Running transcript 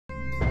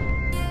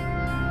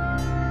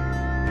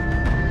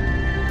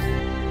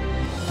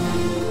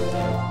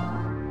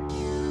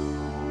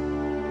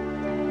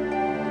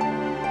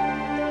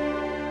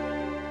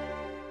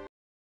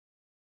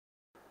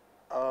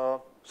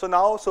So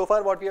now, so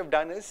far what we have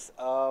done is,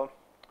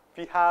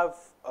 we have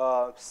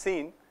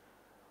seen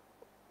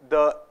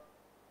the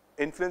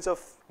influence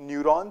of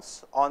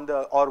neurons on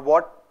the, or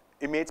what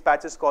image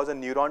patches cause a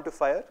neuron to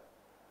fire.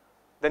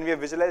 Then we have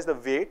visualized the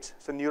weights.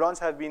 So neurons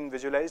have been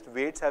visualized,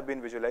 weights have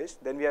been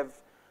visualized. Then we have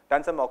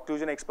done some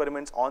occlusion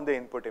experiments on the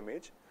input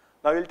image.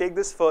 Now we'll take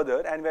this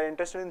further, and we are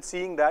interested in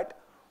seeing that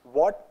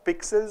what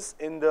pixels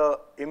in the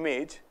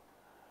image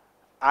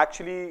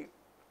actually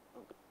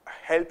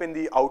help in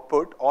the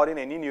output or in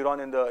any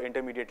neuron in the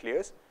intermediate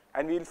layers,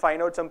 and we will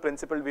find out some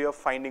principled way of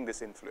finding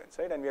this influence,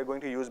 right? And we are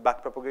going to use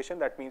backpropagation.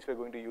 That means we are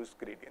going to use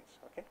gradients.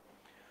 Okay.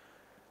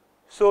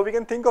 So we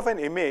can think of an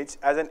image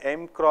as an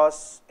m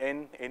cross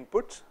n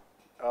inputs,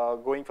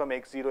 going from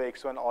x0,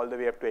 x1 all the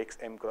way up to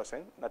xm cross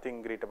n.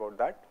 Nothing great about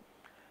that.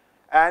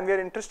 And we are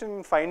interested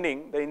in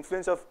finding the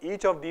influence of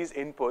each of these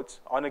inputs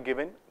on a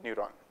given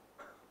neuron.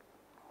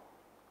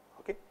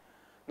 Okay.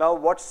 Now,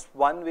 what's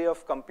one way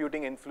of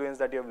computing influence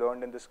that you have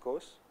learned in this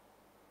course?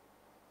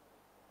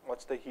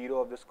 What's the hero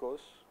of this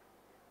course?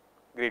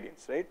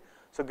 Gradients, right?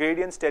 So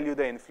gradients tell you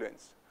the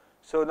influence.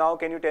 So now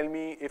can you tell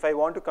me, if I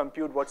want to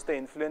compute what's the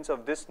influence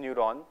of this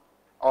neuron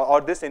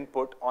or this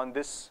input on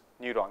this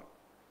neuron,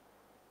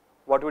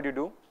 what would you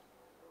do?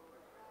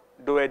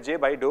 Dou hj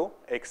by dou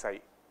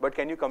xi. But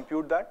can you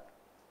compute that?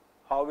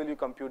 How will you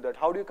compute that?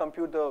 How do you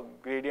compute the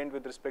gradient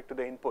with respect to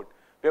the input?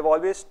 We have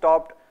always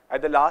stopped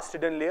at the last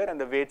hidden layer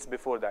and the weights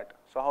before that.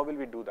 So how will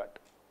we do that?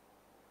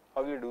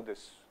 How will you do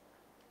this?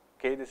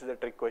 Okay, this is a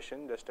trick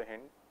question, just a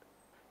hint.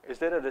 Is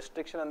there a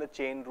restriction on the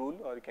chain rule,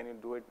 or can you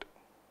do it?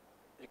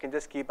 You can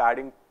just keep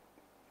adding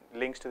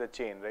links to the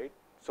chain, right?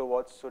 So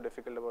what's so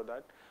difficult about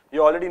that?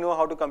 You already know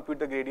how to compute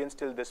the gradients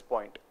till this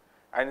point.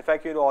 And in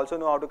fact, you also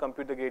know how to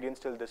compute the gradients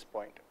till this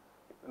point.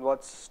 And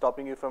what's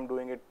stopping you from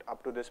doing it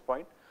up to this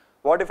point?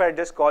 What if I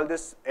just call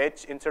this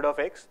h instead of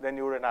x? Then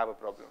you wouldn't have a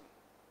problem,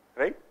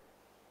 right?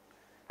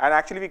 And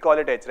actually we call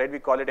it h, right? We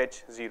call it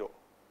h0.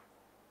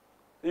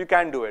 You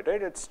can do it,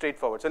 right? It's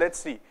straightforward. So let's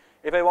see.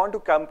 If I want to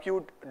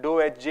compute dou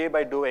hj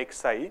by dou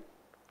xi,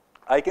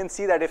 I can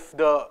see that if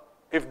dou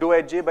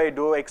hj by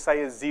dou xi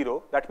is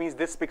 0, that means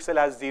this pixel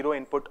has 0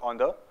 input on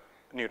the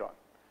neuron.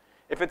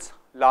 If it's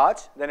large,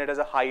 then it has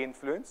a high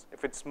influence.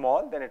 If it's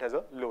small, then it has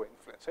a low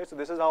influence, right? So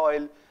this is how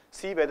I'll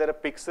see whether a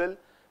pixel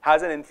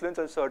has an influence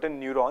on certain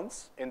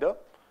neurons in the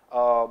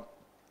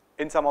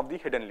in some of the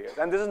hidden layers.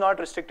 And this is not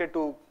restricted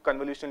to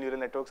convolutional neural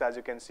networks, as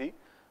you can see.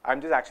 I'm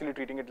just actually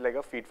treating it like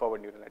a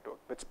feed-forward neural network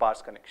with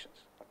sparse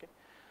connections. Okay.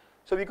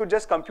 So we could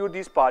just compute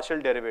these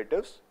partial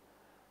derivatives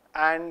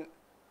and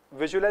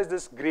visualize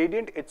this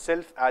gradient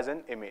itself as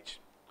an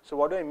image. So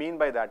what do I mean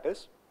by that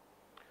is,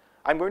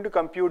 I'm going to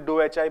compute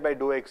dou hi by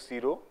dou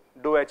x0,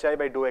 dou hi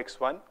by dou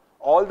x1,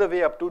 all the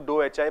way up to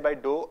dou hi by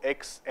dou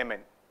xmn,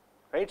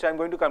 right? So I'm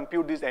going to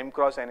compute these m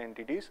cross n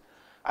entities,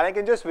 and I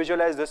can just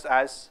visualize this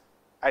as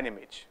an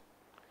image.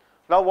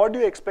 Now what do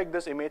you expect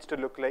this image to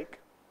look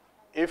like?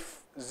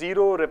 If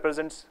 0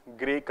 represents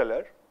gray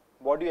color,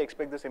 what do you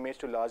expect this image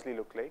to largely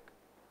look like?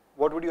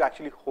 What would you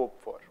actually hope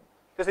for?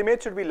 This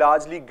image should be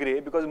largely gray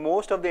because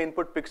most of the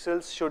input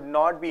pixels should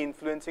not be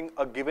influencing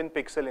a given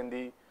pixel in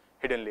the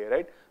hidden layer,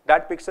 right?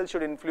 That pixel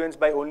should influence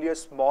by only a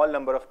small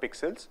number of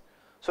pixels,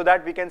 so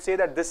that we can say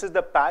that this is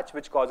the patch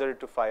which causes it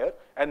to fire,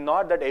 and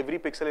not that every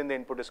pixel in the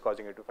input is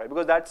causing it to fire,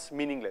 because that's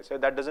meaningless.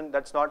 Right?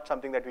 That's not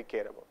something that we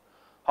care about.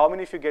 How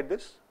many of you get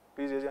this?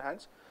 Please raise your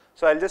hands.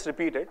 So I'll just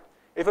repeat it.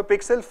 If a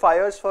pixel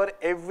fires for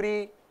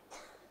every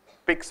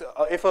pixel,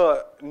 if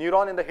a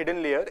neuron in the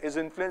hidden layer is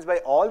influenced by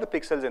all the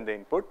pixels in the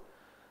input,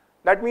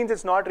 that means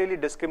it's not really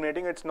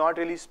discriminating, it's not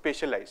really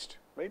spatialized,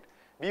 right?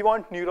 We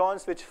want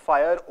neurons which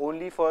fire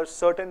only for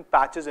certain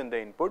patches in the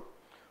input,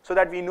 so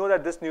that we know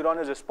that this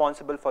neuron is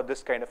responsible for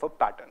this kind of a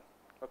pattern,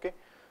 okay?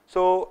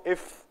 So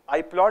if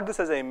I plot this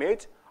as an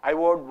image, I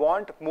would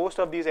want most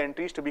of these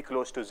entries to be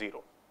close to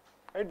 0,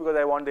 right? Because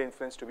I want the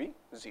influence to be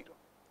 0,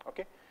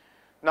 okay?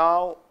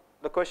 Now,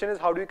 the question is,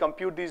 how do we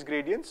compute these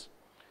gradients?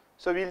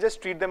 So we'll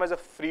just treat them as a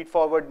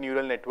feed-forward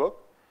neural network.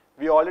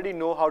 We already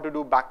know how to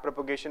do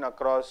backpropagation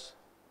across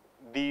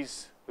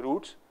these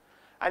routes,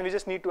 and we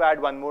just need to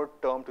add one more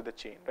term to the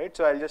chain, right?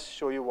 So I'll just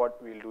show you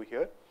what we'll do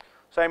here.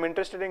 So I'm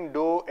interested in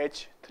dou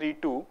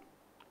h32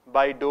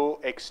 by dou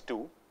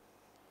x2.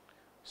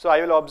 So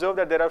I will observe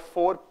that there are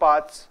 4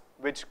 paths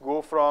which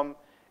go from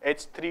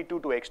h32 to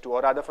x2,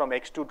 or rather from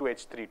x2 to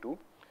h32.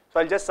 So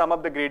I'll just sum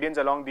up the gradients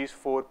along these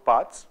 4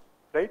 paths,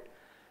 right?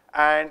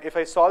 And if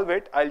I solve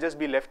it, I'll just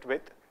be left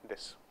with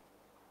this,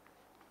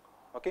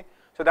 okay?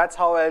 So that's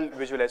how I'll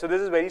visualize. So this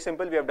is very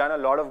simple. We have done a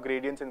lot of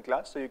gradients in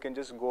class, so you can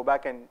just go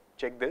back and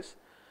check this,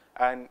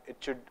 and it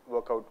should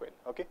work out well,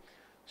 okay?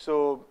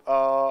 So,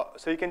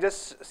 so you can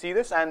just see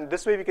this, and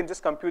this way we can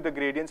just compute the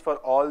gradients for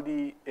all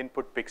the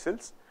input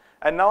pixels.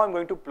 And now I'm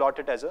going to plot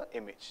it as an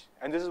image,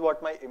 and this is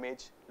what my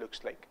image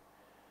looks like.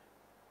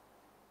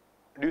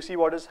 Do you see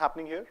what is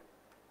happening here?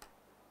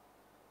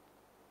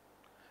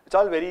 it's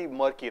all very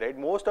murky, right?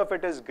 Most of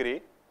it is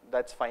gray,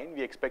 that's fine,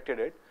 we expected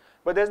it.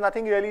 But there's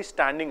nothing really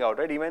standing out,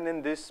 right? Even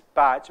in this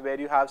patch where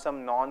you have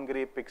some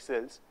non-gray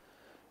pixels,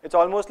 it's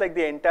almost like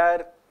the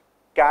entire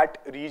cat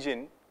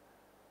region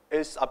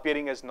is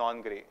appearing as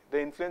non-gray. The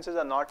influences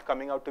are not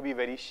coming out to be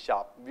very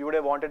sharp. We would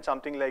have wanted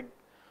something like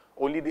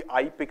only the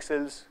eye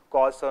pixels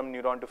cause some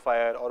neuron to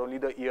fire, or only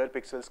the ear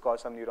pixels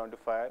cause some neuron to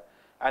fire,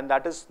 and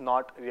that is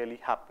not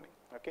really happening,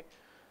 okay?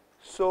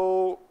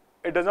 So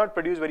it does not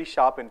produce very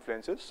sharp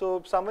influences.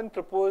 So someone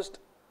proposed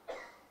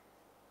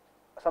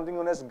something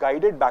known as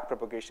guided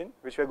backpropagation,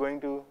 which we're going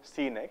to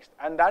see next,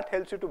 and that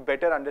helps you to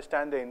better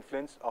understand the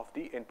influence of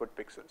the input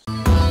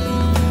pixels.